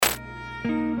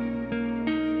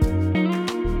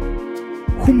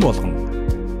Хүн болгон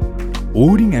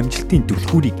өөрийн амжилтын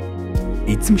түлхүүрийг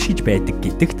эзэмшиж байдаг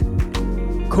гэдэгт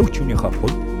коуч өнөөхөө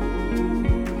хувьд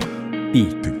би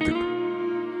итгэдэг.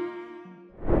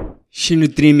 Шинэ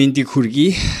өдрийн мэндийг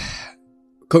хүргэе.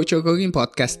 Коуч өгөөгийн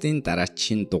подкастын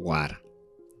дараагийн дугаар.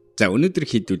 За өнөөдөр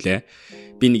хэдүүлээ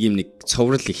би нэг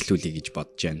цуврал эхлүүлэе гэж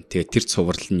бодож байна. Тэгээ тэр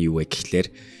цуврал нь юу вэ гэхлээр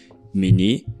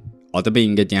миний одоо би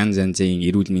ингээд янз янзын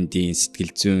эрүүл мэндийн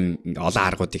сэтгэл зүйн олон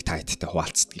аргуудыг таайттай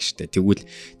хуваалцдаг штэ. Тэгвэл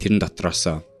тэрэн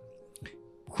дотроос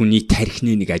хүний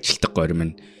тархины нэг ажилтг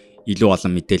горим нь илүү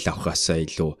олон мэдээлэл авахаас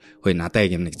илүү хөөе надад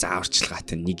яг юм нэг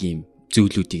зааварчилгаатай нэг юм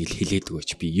зүйлүүдийг л хэлээд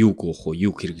өгөөч. Би юу гоох уу,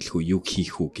 юу хэрэглэх үү, юу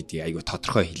хийх үү гэдгийг айгүй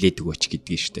тодорхой хэлээд өгөөч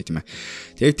гэдгийг штэ тийм ээ.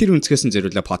 Тэгээд тэр үнцгээс нь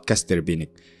зөвлөө подкаст дээр би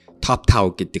нэг топ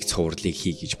 5 гэдэг цувралыг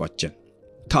хий гэж бодож байна.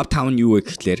 Топ 5 нь юу вэ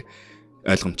гэхлээр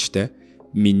ойлгомжтой.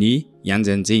 Миний янз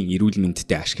янзын эрүүл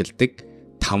мэндэд ашигладаг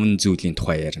 5 зүйлийн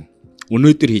тухай ярина.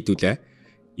 Өнөөдөр хэдүүлээ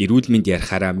эрүүл мэнд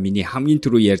ярихаараа миний хамгийн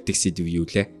түрүү ярьдаг сэдв юу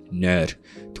лээ? Нойр.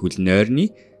 Тэгвэл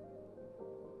нойрны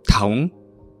 2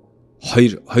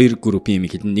 группийн юм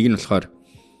хэлнэ. Нэг нь болохоор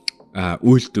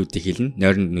үйлдэлүүдийг хэлнэ.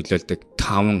 Нойронд нөлөөлдөг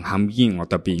 5 хамгийн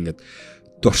одоо би ингээд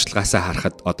дуршлагаасаа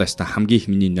харахад одоо яста хамгийн их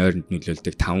миний нойронд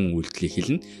нөлөөлдөг 5 үйлдэлийг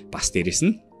хэлнэ. Бас дээрэс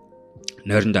нь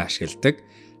нойрондоо ашигладаг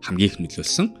хамгийн их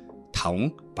нөлөөлсөн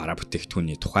 5 бараа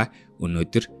бүтээгдэхүүний тухай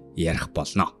өнөөдөр ярих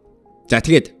болно. За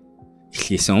тэгээд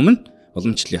эхлэхээс өмнө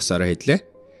уламжлал ёсороо хэлээ.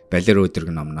 Балер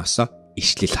өдрөг номноос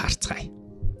ишлэл харцгаая.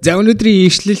 За өнөөдрийн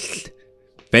ишлэл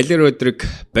Балер өдрөг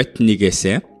бот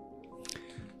 1-ээс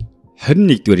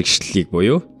 21-р ишлэлийг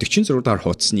буюу 46 дахь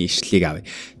хуудасны ишлэлийг авъя.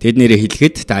 Тэд нэрээ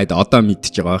хэлэхэд таад одоо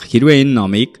мэдчихэж байгаа. Хэрвээ энэ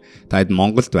номыг таад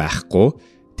Монголд байхгүй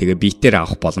тэгээ биетээр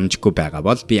авах боломжгүй байгаа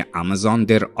бол би Amazon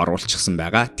дээр оруулчихсан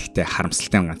байгаа. Тэгтээ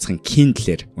харамсалтай ганцхан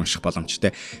Kindle-ээр унших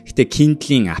боломжтой. Гэтэ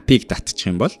Kindle-ийн апыг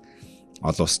татчих юм бол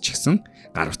олон ус ч гэсэн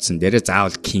гар утсан дээрээ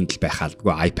заавал Kindle байх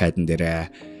албагүй. iPad-н дээрээ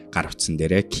гар утсан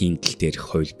дээрээ Kindle дээр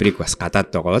хувилбарыг бас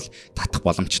гадаад байгаа бол татах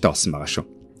боломжтой болсон байгаа шүү.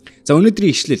 За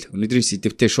өнөөдрийн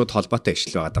сэдвтэй шууд холбоотой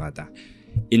ишлэл байгаа даа.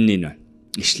 Энэ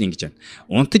ишлэл ингэж байна.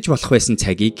 Унтаж болох байсан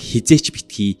цагийг хизээч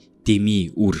битгий дэми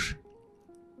үр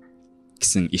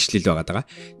гэсэн ишлэл байгаа.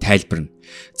 Тайлбарна.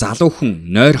 Залуу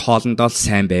хүн нойр хоолндоо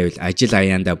сайн байвал ажил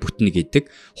аяандаа бүтнэ гэдэг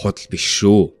худал биш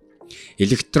шүү.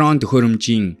 Электрон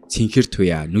төхөөрөмжийн цэнхэр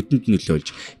туяа нүдэнд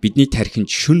нөлөөлж бидний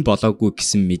тархинд шүн болоогүй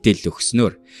гэсэн мэдээлэл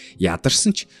өгснөөр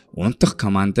ядарсан ч унтах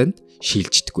команданд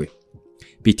шилждэггүй.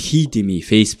 Бид хийдэмий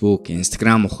Facebook,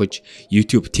 Instagram ухаж,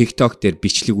 YouTube, TikTok дээр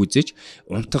бичлэг үзэж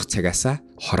унтах цагаасаа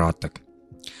хороодог.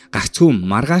 Гагцхүү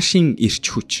маргаашийн эрч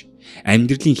хүч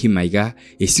амьдралын хэм маягаа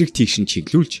эсрэг тийшин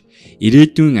чиглүүлж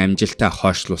ирээдүйн амжилтаа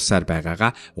хойшлуулсаар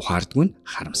байгаагаа ухаардгүй нь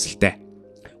харамсалтай.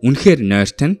 Үнэхээр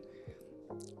нойрт нь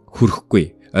хүрэхгүй.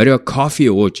 Орой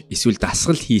кофе ууж эсвэл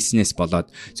дасгал хийснээс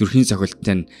болоод зүрхийн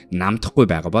цохилттой намдахгүй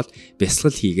байгаа бол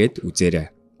бясалгал хийгээд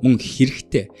үзээрэй. Мөн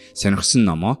хэрэгтэй сонирхсон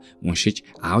номоо уншиж,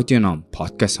 аудио ном,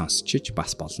 подкаст сонсчиж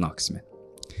бас болно гэсэн мэн.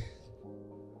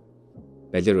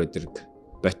 Балер өдрөг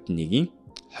бот 1-ийн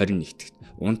 21-т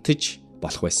унтаж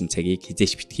болох байсан цагийг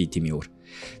хизээч битгий дэмий өөр.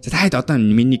 За таад одоо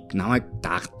намайг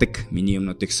дагдаг, миний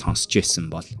юмнуудыг сонсч байсан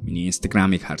бол, миний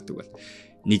Instagram-ыг хардаг бол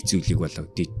нэг зүйлийг болоо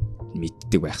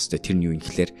мэддэг байх хэрэгтэй. Тэр нь юу юм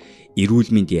гэхээр эрүүл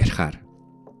мэнд ярихаар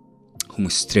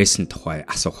хүмүүс стрессийн тухай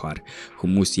асуухаар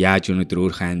хүмүүс яаж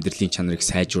өнөөдөр өөрийнхөө амьдралын чанарыг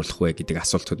сайжруулах вэ гэдэг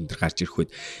асуултууд энэ гарч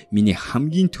ирэхэд миний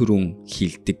хамгийн түрүүн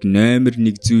хэлдэг номер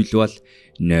 1 зүйл бол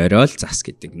нойрол зас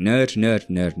гэдэг.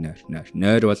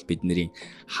 Нойр бол бидний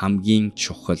хамгийн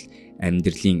чухал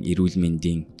амьдралын эрүүл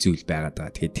мэндийн зүйл байгаад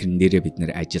байгаа. Тэгэхээр тэрэн дээрээ бид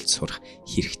нэр ажилд сурах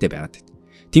хэрэгтэй байгаад байна.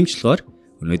 Тэмчлэгээр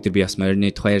өнөөдөр би бас нойрны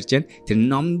тухай ярьж байна. Тэр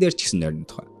номн дээр ч гэсэн нойрны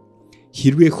тухай.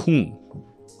 Хэрвээ хүн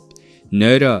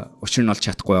нойроо учир нь олж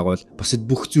чадахгүй байгавал бусад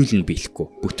бүх зүйл нь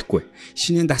бүтэхгүй.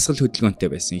 Шинийн дасгал хөдөлгөөнтэй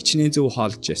байсан, ичнээн зөв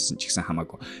хоолж байсан ч гэсэн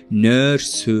хамаагүй. Нойр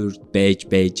суур байж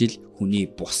л хүний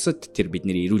бусад тэр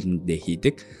бидний эрүүл мэндэд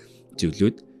хийдэг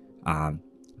зүйлүүд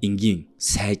энгийн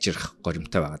сайжрах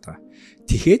горимтой байгаа.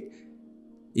 Тэгэхээр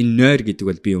энэ нойр гэдэг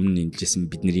бол би өмнө нэмжсэн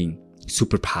бидний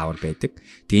супер павер байдаг.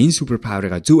 Тэгээ энэ супер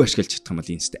паверыг зөв ашиглаж чадах юм бол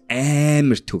энэ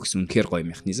амар төгс үнэхээр гоё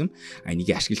механизм.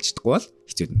 Энийг ашиглаж чадахгүй бол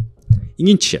хэцүү.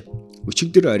 Ингийн жишээ.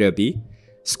 Өчигдөр орой би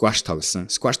squash тоглосон.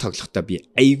 Squash тоглохдоо би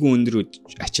айгүй өндөр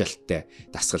ачаалттай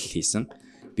дасгал хийсэн.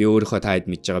 Би өөрийнхөө таад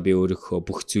мэдж байгаа би өөрийнхөө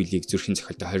бүх зүйлийг зүрхийн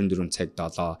цохилтоо 24 цаг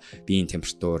 7 биеийн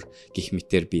температур гэх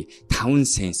мэтээр би 5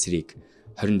 сенсорыг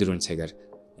 24 цагаар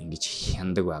ингэж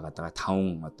хяндаг байгаа.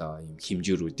 5 одоо юм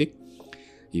хэмжүүрүүдийг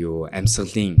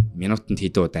амьсгалын минутанд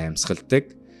хэдэн удаа амьсгалдаг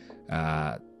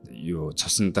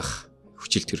цусан дах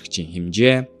хүчил төрөгчийн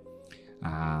хэмжээ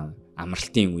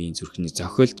амралтын үеийн зүрхний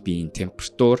зохилт, биеийн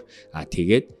температур,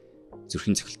 тэгээд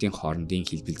зүрхийн цохилтын хоорондын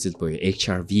хэлбэлзэл буюу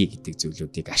HRV гэдэг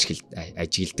зүйлүүдийг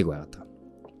ажигладаг байдаг.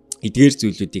 Эдгээр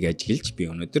зүйлүүдийг ажиглаж би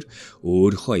өнөөдөр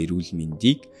өөрийнхөө эрүүл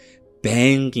мэндийг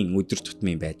байнгын өдөр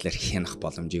тутмын байдлаар хянах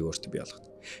боломжийг өөртөө бий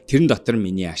болгодог. Тэрэн дотор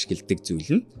миний ашигладаг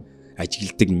зүйл нь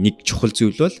ажигладаг нэг чухал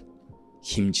зүйл бол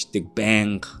химждэг,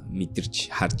 байнга мэдэрч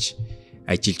харж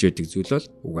ажиллаж байдаг зүйл бол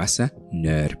угаасаа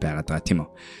нойр байгаад байгаа тийм үү.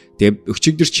 Тэгээ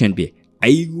өчигдөр чинь би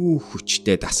айгүй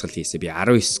хүчтэй дасгал хийсэн. Би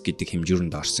 19 гэдэг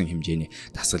хэмжүүрэнд орсон хэмжээний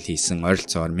дасгал хийсэн.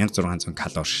 Ойролцоогоор 1600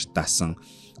 калори шатаасан.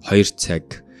 2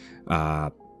 цаг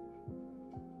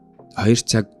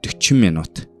 40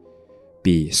 минут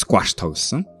би скваш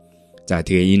тоглосон. За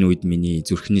тэгээ энэ үед миний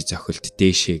зүрхний цохилт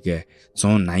дээшээгээ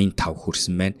 185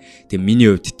 хүрсэн байна. Тэгээ миний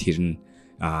хувьд тэр нь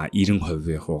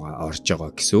 90%-ийнхаа орж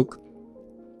байгаа гэсэн үг.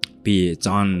 Би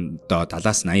зоондоо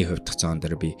 70-80% дахь зоон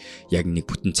дээр би яг нэг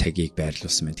бүтэн цагийг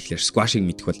байрлуулсан байна. Тэгэхээр сквашыг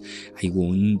мэдэх бол айгүй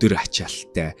өндөр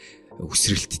ачаалттай,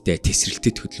 өсрэлттэй,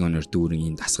 тесрэлтэд хөдөлгөөнөөр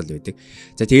дүүрэн энэ дасгал байдаг.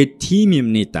 За тэгээд тим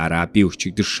юмны дараа би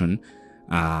өчигдөр шөнө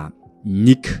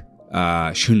нэг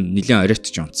шөнө нэлээд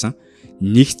оройтож унтсан.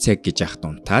 1 цаг гэж ахт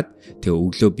унтаад тэгээ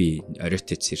өглөө би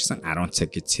оройтож сэрсэн 10 цаг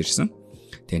гэж сэрсэн.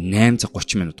 Тэгээ 8 цаг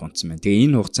 30 минут унтсан байна. Тэгээ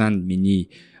энэ хугацаанд миний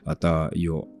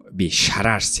би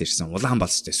шараар сэрсэн. Улаан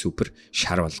болстой супер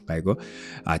шар бол гайгүй.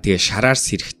 Тэгээ шараар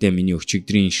сэрэхдээ миний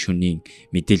өчигдрийн шөнийн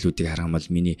мэдээллүүдийг харах юм бол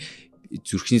миний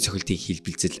зүрхний цохилтын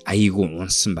хэлбэлзэл айгүй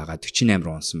унсан байгаа. 48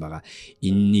 унсан байгаа.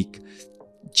 Энэнийг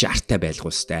 60-та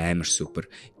байлгуустай амар супер.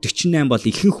 48 бол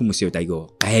ихэнх хүмүүсийн хувьд айгүй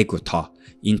гайгүй тоо.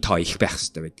 Энэ тоо их байх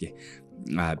хэрэгтэй байдгийг.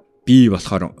 Би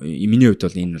болохоор миний хувьд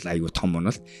бол энэ бол айгүй том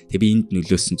онол. Тэгээ би энд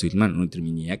нөлөөсөн зүйл маань өнөөдөр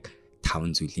миний яг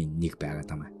 5 зүйлийн нэг байгаад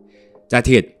байгаа. За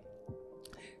тэгээд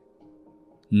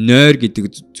нойр гэдэг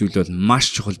зүйл бол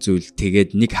маш чухал зүйл.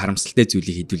 Тэгээд нэг харамсалтай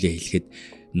зүйлийг хэдүүлээ хэлэхэд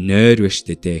нойр ба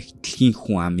штэ тэ. Дэлхийн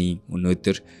хүн амын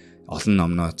өнөөдөр олон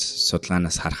номнууд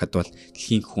судалгаанаас харахад бол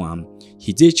дэлхийн хүн ам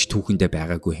хизээч түүхэндээ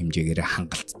байгаагүй хэмжээгээр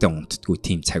хангалттай унтдаггүй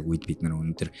тийм цаг үед бид нар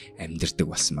өнөөдөр амьдардаг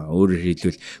болсон байгаа. Өөрөөр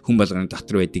хэлбэл хүн болгоны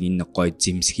дотор байдаг энэ гой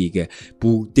зэмсгийг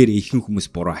бүгдээр ихэнх хүмүүс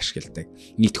буруу ашигладаг.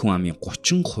 Нийт хүн амын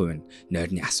 30% нь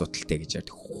нойрны асуудалтай гэж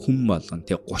ярьдаг. Хүн болгоно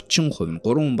тэг 30% нь 3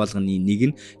 хүн болгоны нэг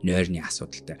нь нойрны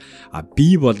асуудалтай.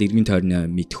 Би бол эргэн тойрны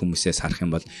мэд хүмүүсээс харах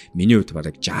юм бол миний хувьд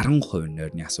бараг 60%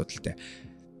 нойрны асуудалтай.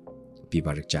 Би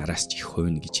бараг 60-аас ч их хувь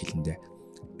гэж хэлэндээ.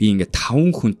 Би ингээд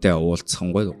 5 хүнтэй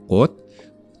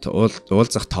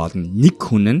уулзах тоол нь нэг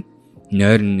хүн нь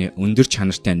нойрны өндөр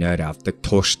чанартай нойр авдаг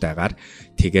тууштайгаар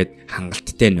тэгээд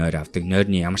хангалттай нойр авдаг.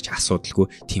 Нойрны ямар ч асуудалгүй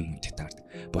тийм хүнтэй таардаг.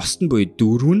 Босд нь буюу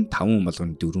 4 5 хүн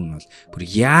болгоно 4 нь бол бүр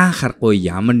яахаргүй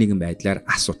ямар нэгэн байдлаар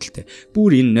асуудалтай.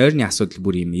 Бүр энэ нойрны асуудал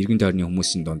бүр юм эргэн тойрны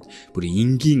хүмүүсийн донд бүр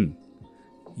энгийн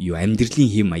амьдралын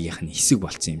хэм маягийнх нь хэсэг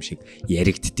болцсон юм шиг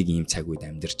яригддаг ийм цаг үед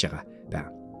амьдарч байгаа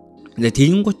байна. Тэгээд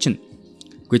тэгэнгუთ чинь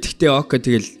гэхдээ окей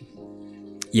тэгэл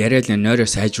яриад нойроо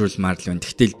сайжруулмаар л байна.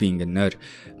 Тэгтэл би ингээд нойр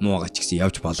муугаа ч гэсэн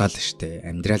явж болоо л штэ.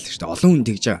 Амьдрал л штэ. Олон хүн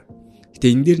тэгж байгаа.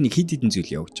 Гэтэ энэ дээр нэг хид хідэн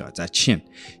зүйл явж байгаа. За жишээ нь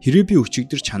хэрэв би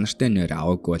өчигдөр чанартай нойр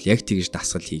аваагүй бол яг тэгж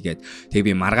дасгал хийгээд тэгээ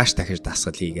би маргааш дахиж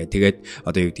дасгал хийгээд тэгээд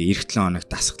одоо юу гэдэг эх 7 хоног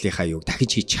дасгалынхаа юг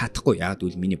дахиж хийж чадахгүй. Яг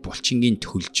үл миний булчингийн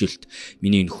төлжилт,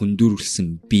 миний энэ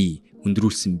хүндрүүлсэн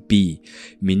бие,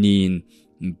 миний энэ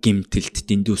гимтэлт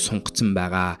дэндүү сунгацсан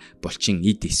байгаа булчин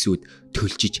эд эсүүд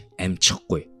төлжиж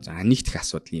амжихгүй. За нэг дэх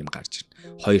асуудал юм гарч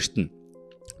ирнэ. Хоёрт нь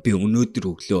би өнөөдөр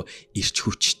өглөө ирч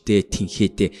хүчтэй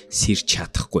тэнхээтэй сэрч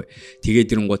чадахгүй.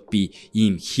 Тэгээд ирэнгууд би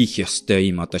ийм хийх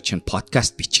ёстой, ийм одоо чинь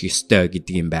подкаст бичих ёстой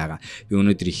гэдэг юм байгаа. Би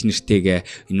өнөөдөр их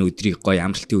нэртэйгээ энэ өдрийг гоё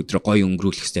амралтын өдрөө гоё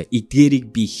өнгөрүүлэх ёстой. Эдгээрийг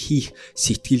би хийх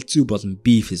сэтгэл зүй болон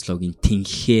бие физиологийн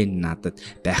тэнхээ надад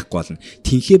байхгүй болно.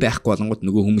 Тэнхээ байхгүй болонгууд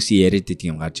нөгөө хүмүүсийн яриад байдаг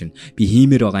юм гарч ирнэ. Би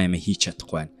хиймээр байгаа юм хийж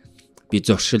чадахгүй байна. Би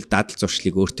дадал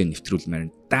зуршлыг өөртөө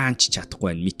нэвтрүүлмээр даанч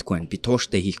чадахгүй байна, мэдхгүй байна. Би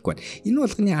тууштай хийхгүй байна. Энэ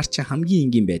болгоны арчин хамгийн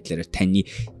энгийн байдлаар таны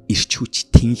ирч хүч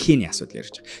тэнхээний асуудал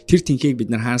ярьж байгаа. Тэр тэнхээг бид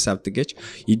нар хаанаас авдаг гэж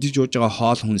идэж ууж байгаа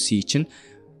хоол хүнсий чинь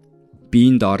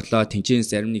биеинд орлоо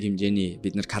тэнцэнээс зарим нэг хэмжээний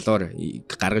бид нар калори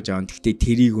гаргаж аван. Гэхдээ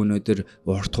тэрийг өнөөдөр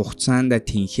урт хугацаанд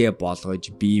тэнхээ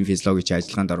болгож биеийн физиологийн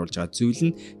ажиллагаанд оруулж байгаа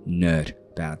зүйл нь нойр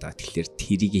байгаа. Тэгэхээр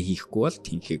тэрийг хийхгүй бол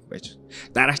тэнхээг байж.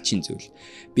 Дараагийн зүйл.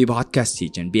 Би подкаст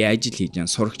хийж байна, би ажил хийж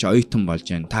байна, сурагч оюутан болж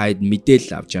байна. Та хэд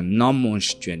мэдээлэл авч байна, ном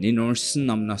уншиж байна. Энэ уншсан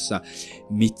номноос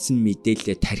мэдсэн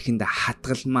мэдээлэлээ тархинд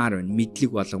хадгалмаар байна,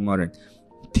 мэдлэг болгомоор байна.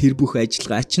 Тэр бүх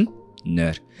ажиллагаа чинь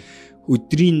нойр.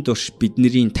 Өдрийн турш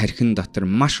бидний тархин дотор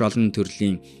маш олон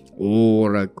төрлийн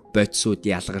уураг, бодисууд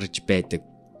ялгарч байдаг.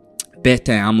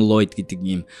 Бета амлоид гэдэг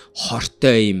ийм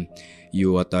хортой ийм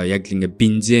одоо яг л ингээ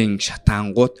бензин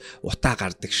шатаангууд утаа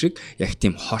гардаг шиг яг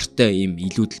тийм хортой ийм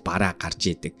илүүдэл бараа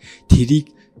гарч идэг.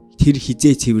 тэр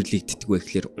хизээ цэвэрлэгддэг вэ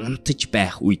гэхээр унтаж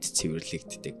байх үед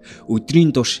цэвэрлэгддэг. Өдрийн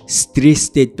турш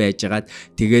стресстэй байжгаад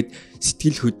тэгээд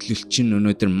сэтгэл хөдлөл чинь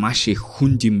өнөөдөр маш их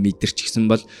хүнд юм мэдэрч гисэн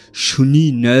бол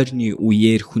шөнийн нойрны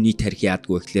үеэр хүний тархи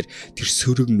яадгүй гэхээр тэр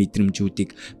сөрөг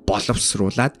мэдрэмжүүдийг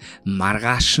боловсруулад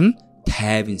маргааш нь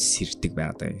тайван сэрдэг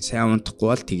байдаг. Сайн унтахгүй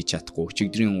бол тэгж чадахгүй.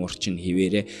 Өчигдрийн уур чинь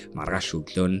хിവэрэ маргааш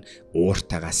өглөө нь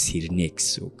ууртайгаа сэрнэ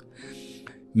гэсэн үг.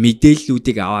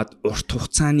 Мэдээллүүдийг аваад урт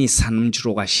хугацааны санамж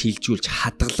руугаа шилжүүлж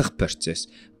хадгалах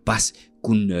процесс бас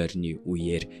гүн нойрны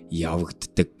үеэр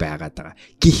явагддаг байгаад байгаа.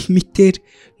 Гэх мэтээр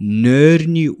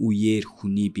нойрны үеэр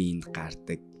хүний биед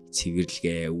гардаг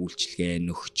цэвэрлэгээ, үйлчлэгээ,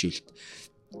 нөхцөлт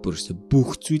бүрс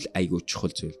бүх зүйл айгүй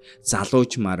чухал зүйл.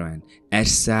 Залуужмаар байна.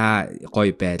 Арьсаа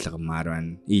гой байлгамаар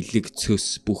байна. Илэг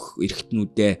цөс бүх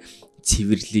эргэтнүүдээ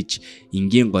цэвэрлэж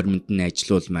энгийн горимд нь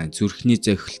ажилуулмаа, зүрхний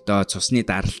зохилтоо, цусны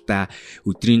даралтаа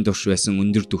өдрийн турш байсан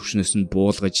өндөр түвшнээс нь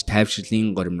буулгаж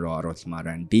тайвшрлын горим руу оруулмаар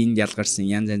байна. Биенд ялгарсан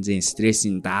янз янзын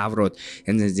стрессийн дааврууд,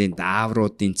 янз янзын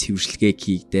даавруудын цэвэрлэгээ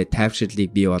хийгдээ тайвшрлыг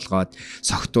бий болгоод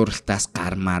согтууралтаас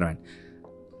гармаар байна.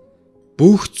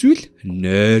 Бүх зүйл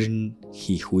нойрн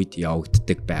хийх үед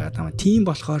явагддаг байгаад байна. Тийм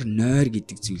болохоор нойр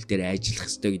гэдэг зүйл дээр ажиллах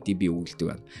хэрэгтэй гэдгийг би өгүүлдэг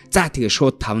байна. За тэгээ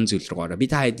шууд 5 зүйл рүү ороо. Би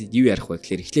та хэд юу ярих вэ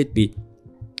гэхээр эхлээд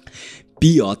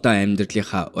би одоо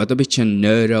амьдралынхаа би чинь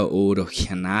нойроо өөрөө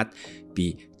хянаад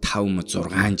би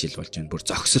 5-6 жил болж байна. Бүр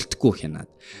зогсолтгүй хянаад.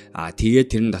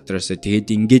 Тэгээд тэрэн дотроос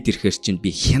тэгээд ингээд ирэхээр чинь би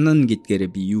хянана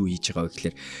гэдгээрээ би юу хийж байгаа вэ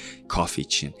гэхээр кофе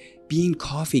чинь. Би энэ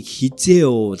кофег хизээ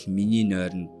уул миний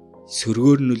нойрн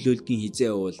сөргөөр нөлөөлдгийн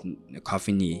хизээ уул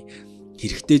кофений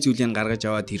хэрэгтэй зүйлийг гаргаж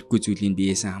аваад хэрэггүй зүйлийг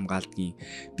биеэсээ хамгаалдгийн.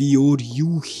 Би өөр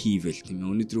юу хийвэл тийм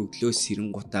ээ. Өнөөдөр өглөөс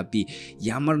сэрэнгуудаа би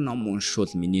ямар ном уншвал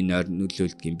миний нойр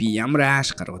нөлөөлдгийн. Би ямар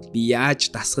ааш гаргавал би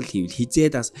яаж дасгал хийвэл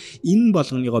хизээ энэ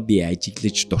болгоныгоо би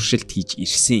ажиглаж туршилт хийж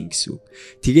ирсэн гэсэн үг.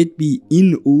 Тэгээд би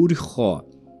энэ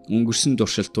өөрийнхөө өнгөрсөн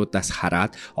туршилтуудаас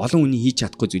хараад олон хүний хийж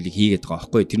чадахгүй зүйлийг хийгээд байгаа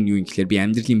байхгүй. Тэр нь юу юм гэхээр би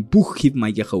амьдралын бүх хэв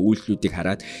маягийнхаа үйлдэлүүдийг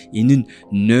хараад энэ нь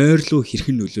нойрлуу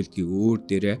хэрхэн нөлөөлдгийг өөр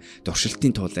дээрээ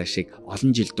туршилтын тулаа шиг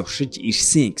олон жил туршиж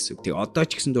ирсэн гэсэн үг. Тэг одоо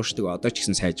ч гэсэн туршдаг, одоо ч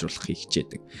гэсэн сайжруулахыг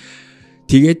хичээдэг.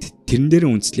 Тэгээд тэрэн дээр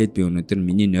үндэслээд би өнөөдөр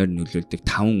миний нойр нөлөөлдөг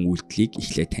 5 үйлдэлийг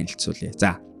эхлээд танилцуулъя.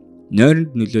 За,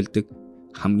 нойронд нөлөөлдөг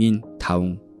хамгийн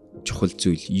 5 чухал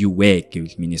зүйл юу вэ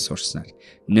гэвэл миний сурснаар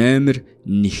номер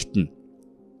 1-т нь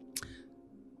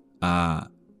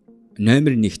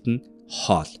номер 1-т нь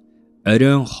хоол.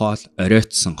 Оройн хоол,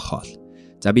 оройтсон хоол.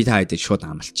 За би та хэдэж шууд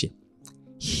амлчихъя.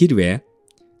 Хэрвээ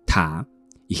та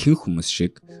ихэнх хүмүүс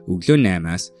шиг өглөө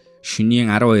 8-аас шөнийн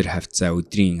 12 хавцаа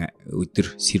өдөр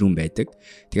сэрүүн байдаг.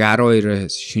 Тэгээ 12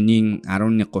 шөнийн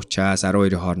 11:30-аас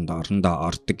 12 хооронд орондоо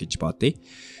ордог гэж бодъё.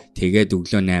 Тэгээд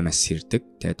өглөө 8-аас сэрдэг.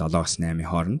 Тэгээд 7-аас 8-ийн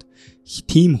хооронд.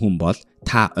 Тийм хүн бол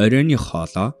та оройны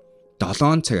хоолоо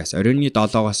 7 цагаас оройны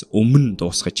 7-аас өмнө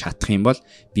дуусгаж чадах юм бол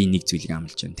би нэг зүйлийг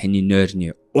амлаж байна. Таны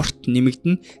нойрны урт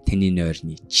нэмэгдэнэ, таны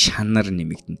нойрны чанар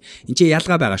нэмэгдэнэ. Энд чинь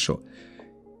ялгаа байгаа шүү.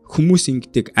 Хүмүүс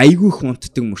ингэдэг айгүйх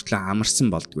унтдаг мөртлөө амарсан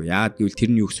болдгоо. Яагаад гэвэл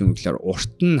тэрний юу гэсэн үг гэхээр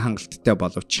урт нь хангалттай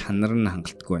болов чанар нь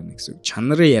хангалтгүй байна гэсэн үг.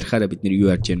 Чанарыг ярихаараа бид нэр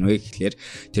юу ярьж байна вэ гэхээр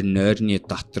тэр нойрны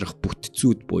доторх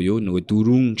бүтцүүд буюу нөгөө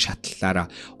дөрвөн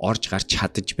шатлалаараа орж гарч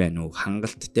чадаж байна уу?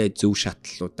 Хангалттай зөв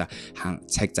шатлалуудаа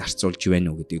цаг зарцуулж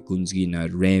байна уу гэдэг гүнзгий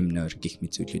нойр, REM нойр гэх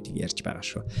мэт зүйлүүдийг ярьж байгаа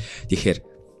шүү. Тэгэхээр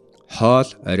хоол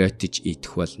оройтож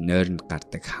идэх бол нойронд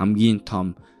гардаг хамгийн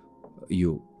том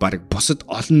баг бусад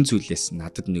олон зүйлээс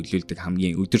надад нөлөөлдөг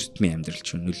хамгийн өдөр тутмын амьдрал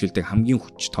чинь нөлөөлдөг хамгийн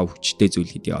хүчтэй зүйл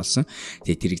гэдгийг олсон.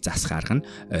 Тэгээ тэрийг засах арга нь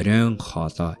оройн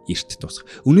хоолоо эрт дуусгах.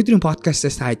 Өнөөдрийн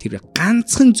подкастаас та тэр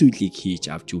ганцхан зүйлийг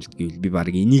хийж авч үлдгэвэл би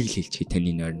баг энийг л хэлчихье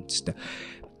таны нойронд өстой.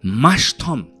 Маш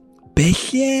том,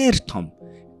 балиар том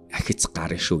ахиц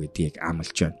гарна шүү гэдгийг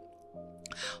амлаж байна.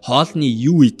 Хоолны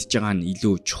юу идж байгаа нь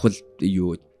илүү чухал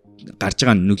гарч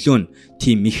байгаа нөлөө нь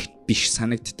тийм их биш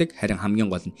санагддаг. Харин хамгийн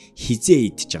гол нь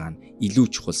хизээ идж байгаа нь илүү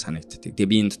чухал санагддаг.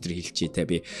 Тэгээ би энэ дотор хэлчихье те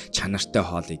би чанартай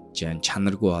хоол идж जैन,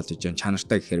 чанаргүй хоол идж जैन.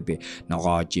 Чанартай гэхээр би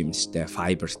ногоо, жимстэй,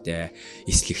 файбертэй,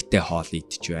 эслэгтэй хоол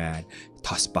идж байна.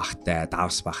 Тос багтай,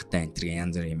 давс багтай энэ төр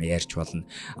янз бүр юм ярьж болно.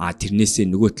 Тэрнээсээ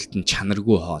нөгөө талд нь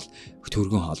чанаргүй хоол,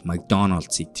 төргөн хоол,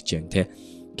 McDonald's идж जैन те.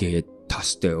 Тэгээд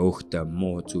тостой, өөхтэй,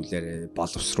 муу зүйлээр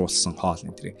боловсруулсан хоол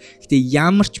энэ төр. Гэтэ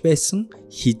ямар ч байсан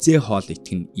хизээ хоол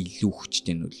идэх нь илүү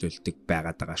хүчтэй нөлөөлдөг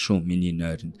байгаад байгаа шүү. Миний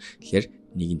нойрон. Тэгэхээр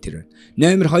нэг нь тэр байна.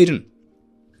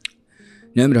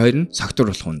 Номер 2 нь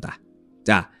согтууруулах ундаа.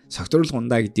 За, согтууруулах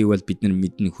ундаа гэдэг бол бид нар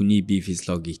мэднэ хүний бие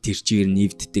физиологийг тэр чигээр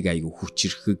нэвддэг айгүй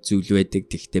хүчрхэг зүйл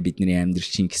байдаг. Тэгэхдээ бидний амьдрал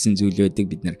чинь гэсэн зүйл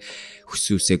байдаг. Бид нар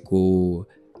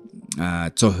хүсүүсээгүй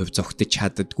 100% зогтож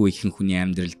чаддаггүй ихэнх хүний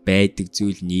амьдралд байдаг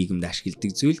зүйл, нийгэмд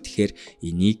ашигладаг зүйл. Тэгэхээр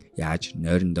энийг яаж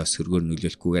нойрондоо сөргөөр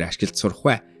нөлөөлөхгүйгээр ашиглаж сурах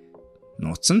вэ?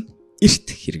 Нууц нь эрт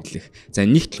хэрэглэх. За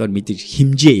нэгт болохоор мэдээж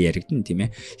хэмжээ яригдана тийм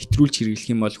ээ. Хэтрүүлж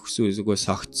хэрэглэх юм бол хөсөн үсэгөө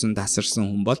согтсон, тасарсан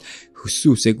хүн бол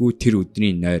хөсөн үсэгөө тэр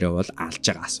өдрийн нойроо бол алж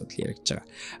байгаа асуудал яригдж байгаа.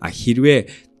 А хэрвээ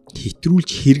хэтрүүлж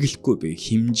хэрэглэхгүй бай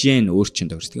хэмжээ нь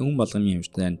өөрчлөлт төгсдөг. Хүн болгоны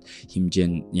хэмжээ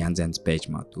нь янз байж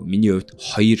магадгүй. Миний хувьд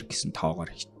 2 гэсэн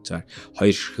тоогоор хийцээр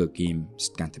 2 ширхэг ийм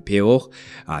стакант пи уух.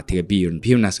 Тэгээ би ер нь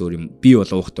пивнаас өөр юм би бол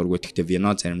уух дургүй. Гэхдээ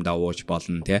вино заримдаа ууж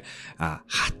болно те.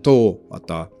 Хатуу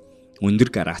одоо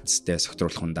өндөр градустай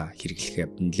согтруулах ундаа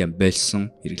хэрэглэхээ нэлээд болсон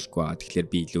хэрэглэхгүй байгаа. Тэгэхээр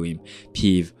би илүү юм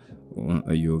пив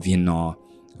вино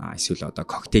эсвэл одоо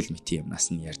коктейл мэт юмнаас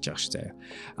нь ярьж байгаа шүү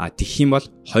заяа. Тэгэх юм бол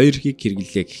 2-ыг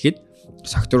хэрэглэе гэхэд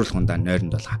согтруулах ундаа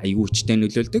нойронд бол аюу хүчтэй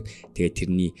нөлөөлдөг. Тэгээ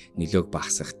тэрний нөлөөг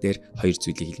багасгах дээр 2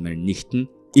 зүйлийг хэлмээр нэгт нь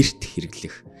эрт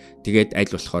хэрэглэх. Тэгээд аль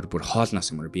болохоор бүр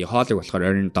хоолноос өмнө би хоолыг болохоор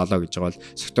ойрын 7 гэж байгаа бол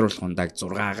согтруулах ундааг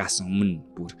 6-аас өмнө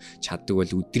бүр чаддаг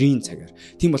бол өдрийн цагаар.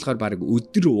 Тийм болохоор баг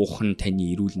өдөр уух нь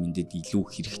таны эрүүл мэндэд илүү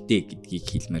хэрэгтэй гэдгийг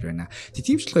хэлмээр байна.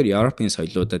 Тийм ч болохоор Европын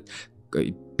соёлуудад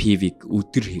пивийг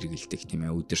өдөр хэрэгэлдэг тийм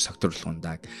ээ. Өдөр согтруулах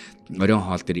ундааг оройн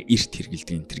хоол дээр эрт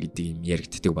хэрэгэлдэг энэ төр гэдэг юм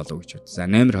яригддаг болов гэж бод. За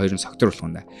номер 2 нь согтруулах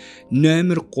ундаа.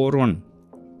 Номер 3 нь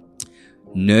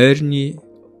нойрны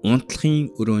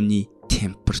унтлахын өрөөний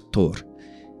температур.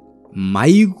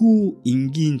 Маягүй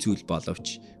энгийн зүйл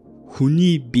боловч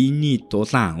хүний биений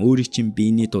дулаан, өөрийн чинь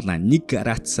биений дулаан 1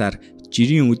 градусаар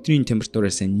жирийн өдрийн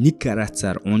температураас 1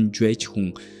 градусаар унж байж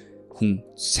хүн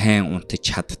сайн унтаж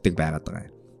чаддаг байгаад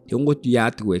байгаа. Тэнгууд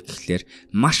яадаг вэ гэхлээр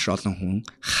маш олон хүн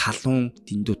халуун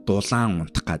дэндүү дулаан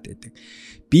унтах гэдэг.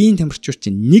 Биеийн температур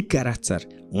чинь 1 градусаар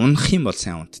унах юм бол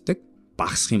сайн унтдаг,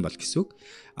 багасах юм бол гэсэн үг.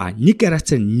 1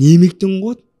 градусаар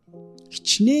нэмэгдэнгууд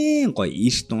хичнээн гоё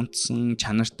эрт унтсан,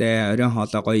 чанартай оройн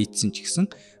хоолоо гоё идсэн ч гэсэн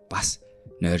бас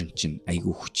нойрон чинь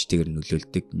айгүй хүчтэйгээр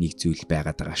нөлөөлдөг нэг зүйл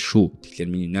байгаад байгаа шүү. Тэгэхээр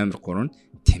миний номер 3 нь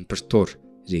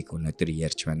температурыг өнөөдөр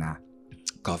ярьж байна.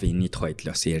 Ковины тухайд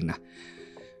л бас ярина.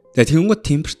 Тэгээ тэгэнгүүт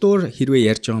температур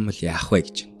хэрвээ ярьж байгаа юм бол яах вэ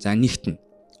гэж. За нэгт нь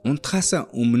унтахаас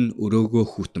өмнө өрөөгөө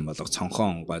хүүтэн болго, цонхоо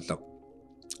онгойлго,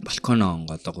 балконоо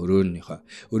онгойлго,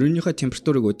 өрөөнийхөө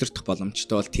температурыг удирдах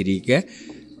боломжтой бол тэрийг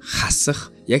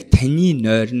хасах яг таны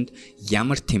нойронд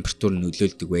ямар температур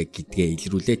нөлөөлдөг вэ гэдгээ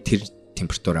илрүүлээ тэр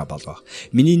температураа болгох.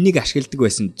 Миний нэг ашигладаг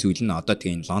байсан зүйл нь одоо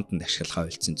тэгээ Лондонд ашиглахаа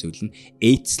болсон зүйл нь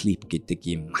 8 sleep гэдэг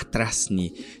ийм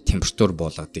матрасны температур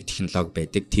болгодог технологи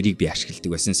байдаг. Тэрийг би ашигладаг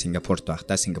байсан Сингапурт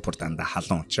байхдаа. Сингапур дандаа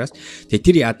халуун учраас. Тэгээ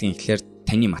тэр яадаг юм гэхээр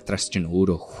таны матрас чинь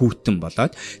өөрөө хүүтэн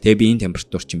болоод тэгээ би энэ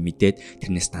температур чинь мэдээд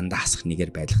тэрнээс дандаа хасах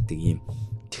нэгээр байлгадаг ийм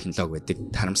технологи байдаг.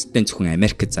 Харамсалтай зөвхөн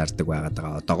Америкт зардаг байгаад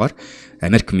байгаа. Одоогоор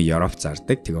Америк ми Европ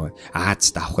зардаг. Тэгээ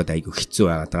Азад авахд айгүй хэцүү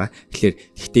байгаад байгаа. Тэгэхээр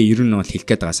гэхдээ ер нь бол хэлэх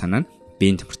гээд байгаа санаа нь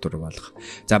биеийн температур болгох.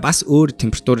 За бас өөр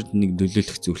температурд нэг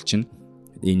нөлөөлөх зүйл чинь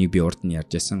энийг би урд нь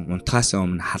ярьж байсан. Унтахаас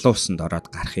өмнө халуун усанд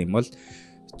ороод гарах юм бол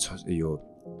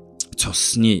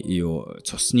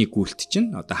цусны гүйлт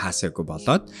чинь одоо хаасаагүй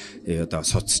болоод одоо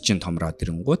суц чинь томроод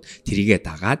ирэнгүүт тэрийгэ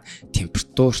дагаад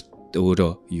температур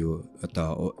өөрөө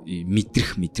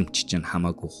мэдрэх мэдрэмж чинь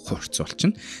хамаагүй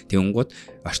хуурцуулчихна. Тэгэнгүүт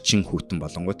орчин хүүтэн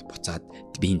болонгууд буцаад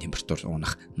биеийн температур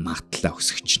унах магадлал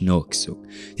өсгөчнөө гэсэн үг.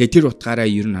 Тэгээ тэр утгаараа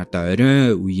ер нь одоо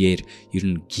оройн үеэр ер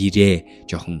нь гэрээ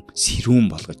жоохон сэрүүн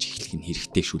болгож эхлэх нь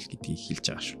хэрэгтэй шүү л гэдгийг хэлж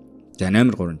байгаа шүү. За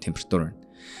номер 3 температур байна.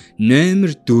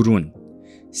 Номер 4 нь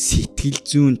сэтгэл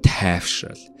зүйн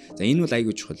тайвшрал. За энэ бол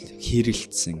айгүй чухал.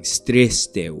 Хэрэлцсэн,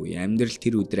 стресстэй үе, амьдрал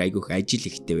тэр өдөр айгүйх ажил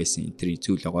ихтэй байсан энэ төр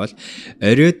зүйл байгаа бол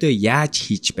оройдоо яаж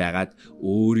хийж байгаад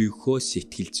өөрийнхөө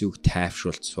сэтгэл зүйг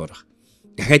тайвшруулж сурах.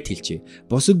 Дахиад хэлчихье.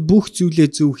 Бусад бүх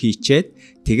зүйлээ зөв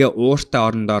хийчээд тэгээ ууртай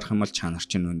оронд орох юм бол чанар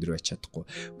чинь өндөр байж чадахгүй.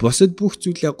 Бусад бүх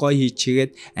зүйлээ гоё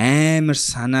хийчихэд амар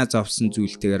санаа зовсон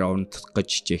зүйлтэйгээр орнодох гэж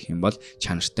хичээх юм бол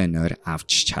чанартай нойр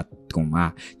авч чаддгүй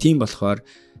маа. Тийм болохоор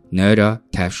нойроо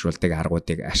тайвшруулдаг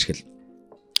аргуудыг ашигла.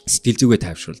 Сэтгэл зүгээ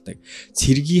тайвшруулдаг.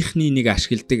 Цэргийнхний нэг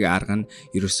ашигладаг арга нь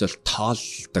ерөөсөө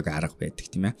тоолдог арга байдаг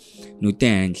тийм ээ.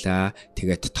 Нүдэн анлаа,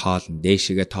 тэгээд тоолно,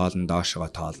 дээшээгээ тоолно, доошоо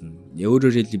тоолно.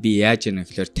 Өөрөөр хэлбэл би яаж яана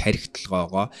гэхээр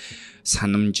тархитлагоогоо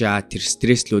санамжаа тэр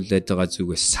стресслүүлээд байгаа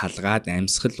зүгээс салгаад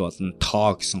амьсгал болон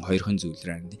тоо гэсэн хоёрхан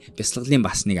зүйлээр бясалгалын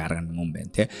бас нэг арга юм байна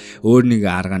те. Өөр нэг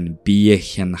арга нь бие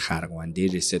хянах арга байна.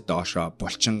 Дээрээсээ доошоо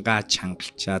булчингаа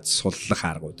чангалчаад суллах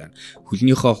аргууд байна.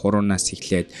 Хөлнийхөө хуруунаас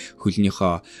эхлээд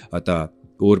хөлнийхөө одоо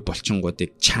өөр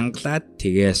булчингуудыг чангалаад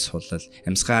тэгээ сулал,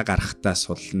 амьсгаа гарахтаа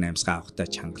суллана, амьсгаа авахтаа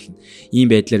чангална.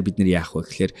 Ийм байдлаар бид нар яах вэ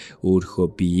гэхээр өөрийнхөө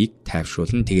биеийг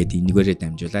тайвшруулна. Тэгээд энэгээрээ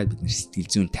дамжуулаад бид нар сэтгэл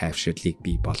зүйн тайвширлыг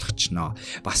бий болгочноо.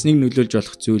 Бас нэг нөлөөлж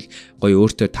болох зүйл гоё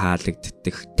өөртөө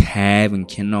таалагддаг тайван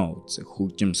кино үзэх,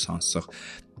 хөгжим сонсох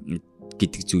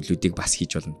гэдэг зүйлүүдийг бас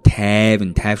хийж болно.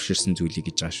 Тайвширсан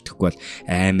зүйлийг гэж байгаа шүү. Тэгэхгүй бол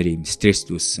амар юм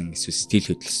стресслүүлсэн, эсвэл сэтгэл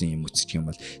хөдлөсөн юм үзчих юм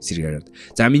бол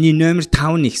сэргээрээд. За миний номер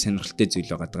 5 их сонирхолтой зүйл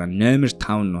байгаа. Номер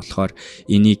 5 нь болохоор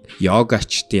энийг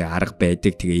йогачдын арга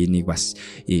байдаг. Тэгээ энийг бас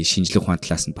шинжлэх ухааны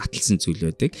талаас нь баталсан зүйл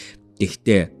байдаг.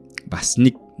 Гэхдээ бас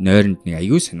нэг нойронд нэг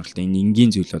аюу сонирхолтой энэ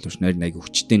энгийн зүйл боловч нойронд аюу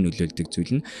хүчтэй нөлөөлдөг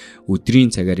зүйл нь өдрийн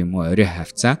цагаар юм уу орой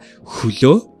хавцаа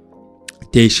хөлөө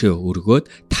дээшээ өргөөд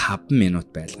 5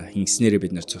 минут байлгаа. Ингэснээрээ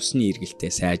бид нар цусны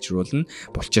эргэлтээ сайжруулна.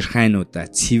 Булчирхайнуудаа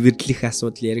цэвэрлэх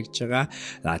асуудал яригдж байгаа.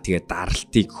 Тэгээд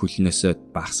даралтыг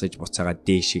хөлнөөсөө багсаж буцаага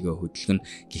дээшээгээ хөдөлгөн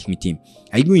гэх мэт юм.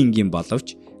 Айгүй энгийн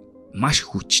боловч маш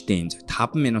хүчтэй юм.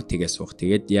 5 минут тэгээ суух.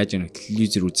 Тэгээд яаж нэг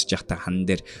телевизэр үзэж байхдаа хан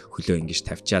дээр хөлөө ингэж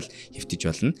тавьчаал хэвтэж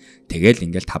болно. Тэгээл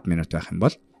ингээл 5 минут байх юм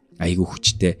бол айгүй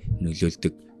хүчтэй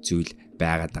нөлөөлдөг зүйл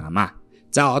байгаад байгаамаа.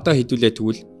 За одоо хэдүүлээ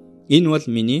тэгвэл энэ бол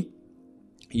миний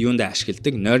юунд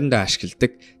ашигладаг, нойронд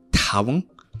ашигладаг 5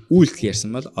 үйлдэл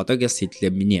ярьсан бол одоогоос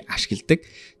хэдлээ миний ашигладаг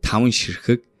 5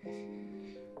 ширхэг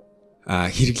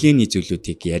хэрэглээний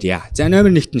зүйлүүдийг ярья. За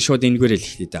номер 1-т нь шууд энэгээр л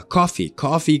хэлье да. Кофе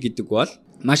гэдэг бол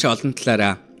маш олон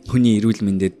талаараа хүний эрүүл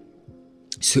мэндэд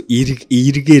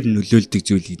эргээр нөлөөлдөг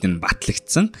зүйлүүд нь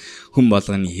батлагдсан. Хүн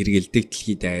болгоны хэрэгэлдэг,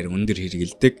 дэлхийд даяар өндөр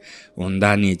хэрэгэлдэг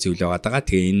ундааны зүйл байгаа.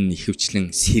 Тэгээ энэ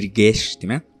ихэвчлэн сэргээш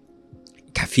тийм ээ.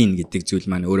 Кофеин гэдэг зүйл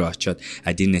маань өөрөө очоод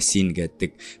аденосин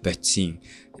гэдэг бодисын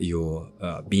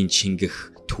биеийн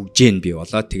шингэх түгжээ бий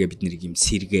болоод тэгээ бид нарыг юм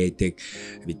сэргээдэг,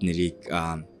 бид нарыг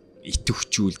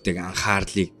итвхжүүлдэг,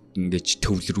 анхаарлыг ингэж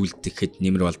төвлөрүүлдэхэд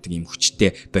нэмэр болдог юм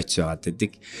хүчтэй бодис байгаад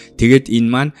байдаг. Тэгээд энэ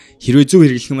маань хэрвээ зөв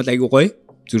хэрэглэх юм бол айгүй гоё.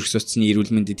 Зүрх судасны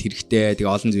эрүүл мэндэд хэрэгтэй, тэгээ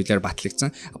олон зүйлээр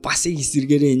батлагдсан. Бас их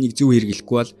эсэргээрээ энийг зөв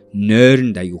хэрэглэхгүй бол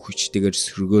нойронд айгүй хүчтэйгээр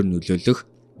сөргөөр нөлөөлөх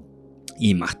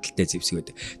ийм магадaltaй зэвсэг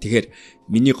байдаг. Тэгэхээр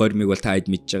миний гормыг бол та хэд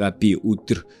мэдж байгаа. Би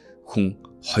өдөр хүн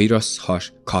 2-оос хойш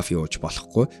кофе ууж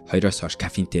болохгүй, 2-оос хойш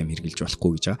кофентэй юм хэрглэж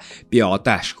болохгүй гэж байгаа. Би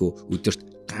одоо ашгүй өдөрт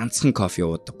ганцхан кофе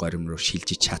уудаг горим руу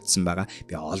шилжиж чадсан байгаа.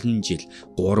 Би олон жил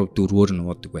 3-4-өөр нь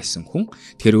уудаг байсан хүн.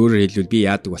 Тэгэхээр өөрөөр хэлбэл би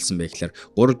яадаг болсон бэ гэхээр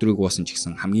 3-4-г уусан ч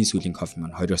гэсэн хамгийн сүүлийн кофе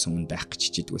маань 2-оос өмнө байх гэж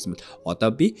хичээдэг байсан бол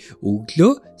одоо би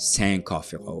өглөө сайн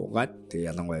кофе уугаад тэгээ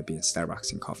ялангуяа би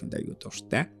Starbucks-ийн кофенд аягүй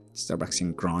дуртай.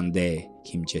 Starbucks-ийн grande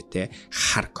хэмжээтэй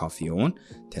хар кофе уун.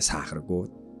 Тэгээ сахаргүй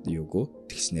юугүй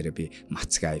тэгснээрээ би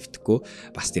мацгаа ивдэхгүй.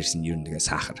 Бас дээрс нь ер нь тэгээ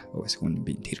сахар угаас хүн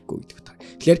биед хэрэггүй гэдэг утга.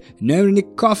 Тэгэхээр номер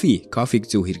 1 кофег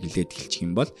зөв хэрэглээд эхэлчих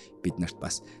юм бол бид нарт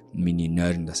бас миний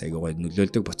нойрондоос аягүй гоё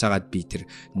нөлөөлдөг. Буцаагаад би тэр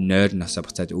нойрноосоо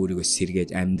буцаад өөрийгөө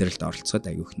сэргээд амьдралд оролцоход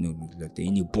аягүй их нөлөөлдөг.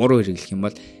 Энийг буруу хэрэглэх юм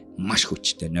бол маш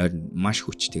хүчтэй нойрон маш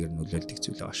хүчтэйгээр нөлөөлдөг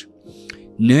зүйл байгаа шүү.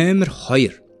 Номер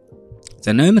 2.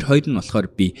 За номер 2 нь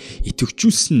болохоор би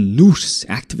идэвхжүүлсэн нүүрс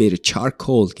activated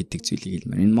charcoal гэдэг зүйлийг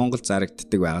хэлмээр. Энэ Монгол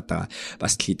зарагддаг байгаа.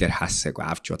 Бас дэлхий дээр хаасаагүй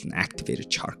авч болно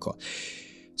activated charcoal.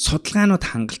 Судалгаанууд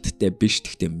хангалттай биш.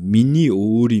 Гэхдээ миний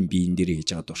өөрийн биеийн дээр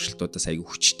хийж байгаа туршилтуудаас аягүй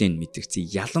хүчтэй мэдэрсэн.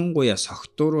 Ялангуяа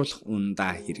согтууруулах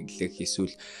ундаа хэрэглэх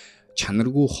эсвэл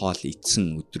чанаргүй хоол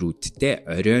идсэн өдрүүдтэй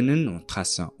оройн нь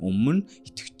унтахаас өмнө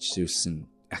идэвхжүүлсэн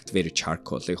activated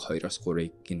charcoal-ыг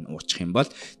 2-3-ыг нь уучих юм бол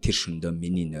тэр шөнөдөө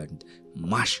миний нойронд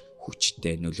маш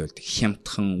хүчтэй нөлөөлдөг.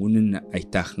 Хямдхан, үнэн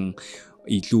аятайхан,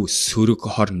 илүү сөрөг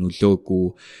хор нөлөөгүй.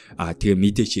 Тэгээ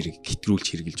мэдээж хэрэг хэтрүүлж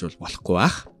хэрглэж болохгүй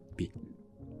бах.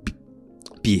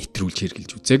 Би хэтрүүлж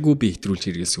хэрглэж үзээгүй, би хэтрүүлж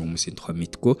хэрглэсэн хүмүүсийн тухай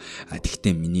мэдгүй.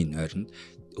 Тэгвэл миний нойронд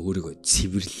өөрийгөө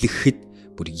цэвэрлэхэд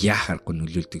бүр яахааргүй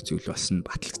нөлөөлдөг зүйл болсон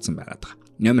батлагдсан байгаад байгаа.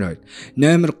 Номер 2.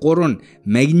 Номер 3 нь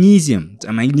магнезиум. За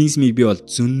магнезиумыг би бол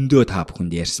зөндөө та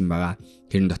бүхэнд ярьсан байгаа.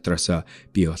 Тэрэн дотроос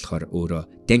би болохоор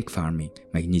өөрөө tank farming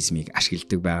магнезиумыг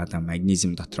ашигладаг байгаа.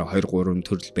 Магнезиум дотроо 2-3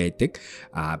 төрөл байдаг.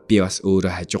 Би бас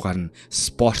өөрөө хажуугаар нь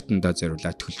спортондоо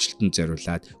зориулаад, төлөвчлөлтөнд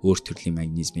зориулаад өөр төрлийн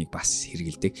магнезиумыг бас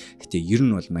хэрэгэлдэг. Гэтэ ер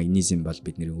нь бол магнезиум бол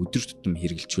бидний өдөр тутам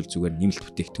хэрэглэжүүл зүгээр нэмэлт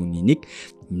бүтээгдэхүүний нэг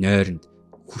нойронд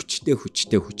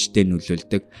хүчтэй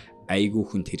нөлөөлдөг. Айгүй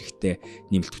хүнд хэрэгтэй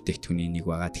нэмэлт бүтээгдэхүүний нэг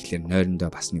байгаа. Тэгэхээр нойрондоо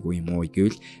бас нэг юм уу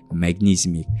гэвэл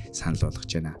магнезиумыг санал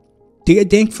болгож байна. Тэгээ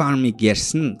tank farm-ыг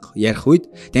ярих үед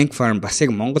tank farm бас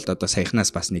яг Монголд одоо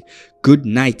саяхнаас бас нэг good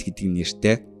night гэдэг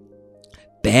нэртэй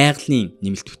байгалийн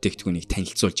нэмэлт бүтээгдэхүүнийг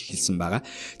танилцуулж эхэлсэн байгаа.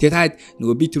 Тэгээ та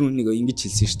нөгөө би түрүүн нэг ингэж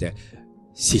хэлсэн шүү дээ.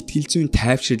 сэтгэл зүйн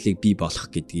тайвширлыг бий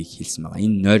болгох гэдгийг хэлсэн байгаа.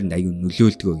 Энэ нойронд аюу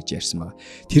нөлөөлдгөө гэж ярьсан байгаа.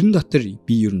 Тэрэн дотор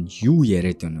би ер нь юу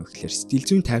яриад байна вэ гэхээр сэтгэл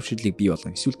зүйн тайвширлыг бий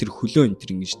болгох. Эсвэл тэр хөлөө энэ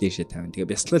төр ингэж дээшээ тавина. Тэгээ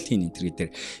бясалгал хийн энэ төр гэдэг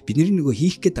бидний нөгөө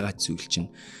хийх гээд байгаа зүйл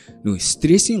чинь нөгөө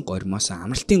стрессийн гормоос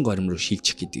амралтын горим руу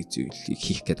шилжих гэдэг зүйлийг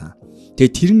хийх гээд байгаа.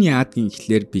 Тэгээ тэр нь яадгийн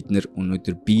гэхлээр бид нар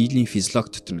өнөөдөр биеийн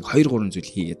физиологи дотор 2-3 зүйл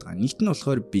хийгээд байгаа. Нэгт нь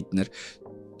болохоор бид нар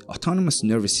autonomous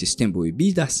nervous system буюу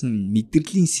бие даасан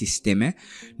мэдрэлийн систем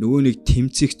нөгөө нэг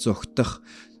тэмцэх зогтох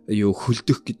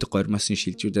хөлдөх гэдэг гормоос нь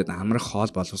шилжүүлээд амрах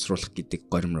хоол боловсруулах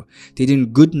гэдэг горим руу. Тэгээд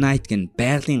энэ good night гэн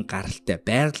байгалийн гаралтай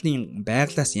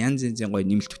байгалаас янз янзын гоё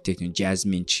нэмэлт бүтээгдэхүүн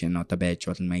jasmine жишээ нь одоо байж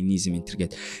болно, magnesium энэ төр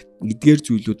гэдэг эдгээр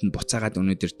зүйлүүд нь буцаагаад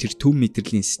өнөөдөр тэр төв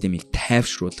мэдрэлийн системийг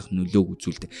тайвшруулах нөлөөг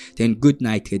үзүүлдэг. Тэгээд good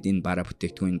night гэдэг энэ бараа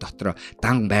бүтээгдэхүүн дотроо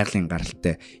дан байгалийн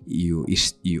гаралтай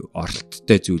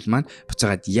оролттой зүйл маань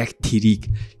буцаагаад яг тэрийг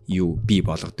бий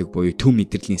болгодог буюу төв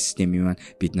мэдрэлийн системийг маань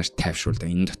бид нарт тайвшруулдаг.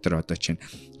 Энэ дотор одоо чинь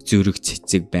зүрэг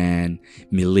цэцэг байна,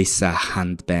 Melissa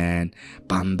ханд байна,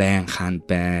 бамбайн ханд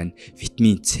байна,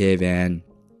 витамин С байна.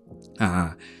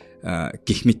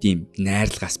 Гэх мэт ийм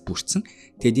найрлагаас бүрдсэн.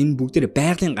 Тэгэд энэ бүгдээрээ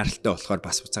байгалийн гаралтай болохоор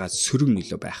бас буцаагаад сөрөг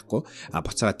нөлөө байхгүй.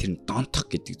 Буцаагаад тэр нь донтох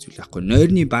гэдэг зүйл байхгүй.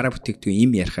 Нойрны бараа бүтээгдэхүүн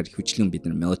им ярихаар хүчлэн бид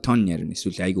нар мелатонин ярина,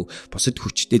 эсвэл айгүй бусад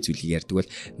хүчтэй зүйлийг ярьдаг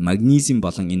бол магнезиум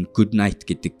болон энэ good night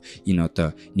гэдэг энэ одоо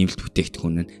нэмэлт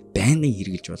бүтээгдэхүүн нь байнгын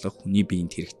хэрглэж болох хүний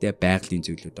биед хэрэгтэй байгалийн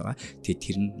зүйлүүд байгаа. Тэгээд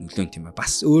тэр нь нөлөөн тийм ба.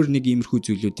 Бас өөр нэг иймэрхүү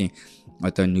зүйлүүдийн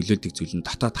одоо нөлөөдөг зүйл нь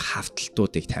дотоод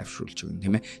хавталтуудыг тайвшруулж өгнө,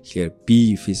 тийм ээ. Тэгэхээр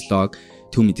бие физиологи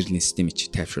төв мэдрэлийн системийг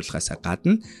тайвшруулахаас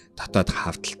гадна дотоод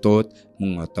хавталтууд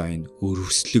мөн одоо энэ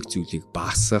өрөвслөг зүйлийг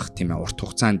багасгах, тийм ээ, урт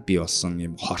хугацаанд бий болсон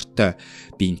юм хортой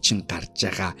биеийн чинь гарч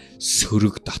байгаа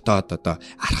сөрөг дотоод одоо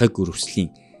архаг өрөвслийн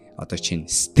одоо чинь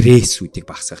стрессүүдийг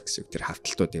багасгах гэсэн үг, тэр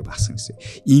хавталтуудыг багасгах гэсэн.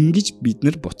 Ингэж бид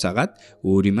нар буцаагаад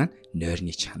өөрийн маань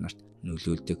нойрны чанарт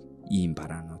нөлөөлдөг ийм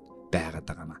бараанууд байгаад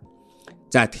байгаа маа.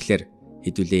 За тэгэхээр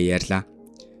хэдүүлээ ярьлаа.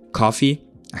 Coffee,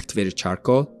 activated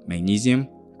charcoal, magnesium,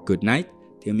 good night.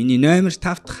 Тэгээ миний номер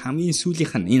 5 дахь хамгийн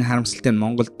сүүлийнх нь энэ харамсалтай нь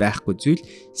Монголд байхгүй зүйл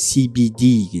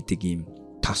CBD гэдэг ийм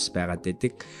тос байгаад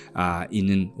байдаг.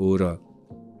 Энэ нь өөрөө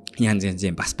янз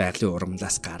янзын бас байгалийн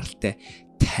ургамлаас гаралтай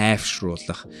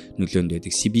тайвшруулах нөлөөнд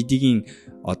байдаг. CBD-гийн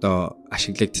одоо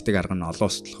ашиглагддаг арга нь олон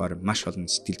улсад болохоор маш олон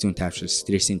сэтгэл зүйн тайвшрал,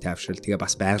 стрессийн тайвшрал, тэгээ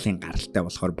бас байгалийн гаралтай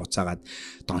болохоор буцаагаад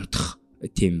донтох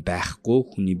тийм байхгүй,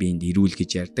 хүний биед эрүүл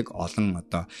гэж ярьдаг олон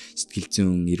одоо сэтгэл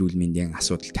зүйн эрүүл мэндийн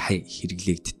асуудалд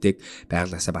хэрэглэгддэг,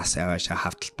 байгалаасаа бас аваашаа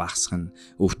хавталт багасгах нь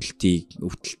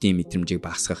өвдөлтийн мэдрэмжийг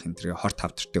багасгах энэ төр хорт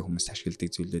хавтартай хүмүүс ашигладаг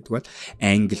зүйлүүд бол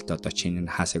Англид одоо чинь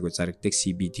хаасаагүй зарагддаг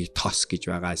CBD тос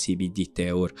гэж байгаа. CBD-тэй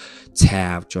өөр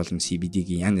цай авч болно,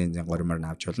 CBD-гийн янз янзын горимор нь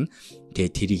авч болно. Тэгээ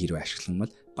тэрийг хэрвээ ашиглах юм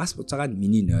бол бас буцаагаад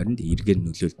миний нойронд эргээр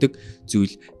нөлөөлдөг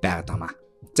зүйл байгаад байна.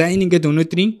 За энэ ингээд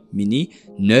өнөөдрийн миний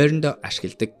нойронд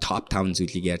ашигладаг топ 5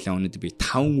 зүйлийг ярьлаа. Өнөөдөр би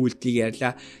 5 үйлдэлийг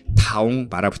ярьлаа,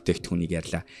 5 бараа бүтээгдэхүүнийг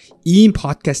ярьлаа. Ийм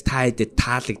подкаст та хэдэд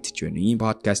таалагдж байна. Ийм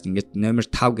подкаст ингээд номер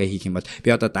 5 гээ хийх юм бол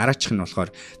би одоо дараачих нь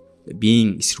болохоор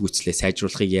биеийн эсэргүүцлээ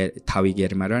сайжруулахыг 5-ыг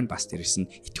ярмаар байна. Бас дээрээс нь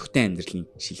идэвхтэй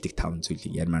амьдралын шилдэг 5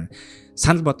 зүйлийг ярмаар.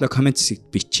 Санал бодлоо комент хэсэгт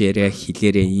бичээрэй,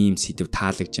 хэлээрэй. Ийм сэдв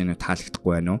таалагдж байна уу,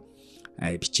 таалагдахгүй байна уу?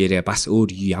 Бичээрээ бас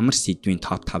өөр ямар сэдвийн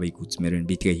топ 5-ыг үзмээр байна.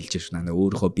 Би тэгээ хэлж байна.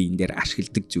 Өөрөө би энэ дээр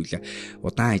ашигладаг зүйлээ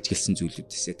удаан ажигласан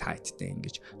зүйлүүдээсээ та хэдтэй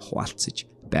ингэж хуваалцаж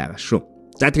байгаа шүү.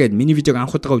 За тэгээд миний видеог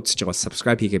анх удаага үзэж байгаа бол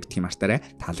subscribe хийгээ битгий мартаарай.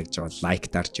 Таалагдж байгаа бол лайк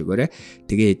дарж өгөөрэй.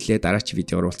 Тэгээ хэдлээ дараач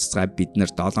видеоор уулзцгаая. Бид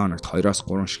нэр 7 хоногт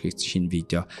 2-3 шиг шинэ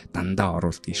видео дандаа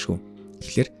оруулдаг шүү.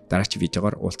 Тэгэхээр дараач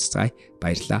видеогоор уулзцгаая.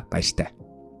 Баярлалаа. Баяртай.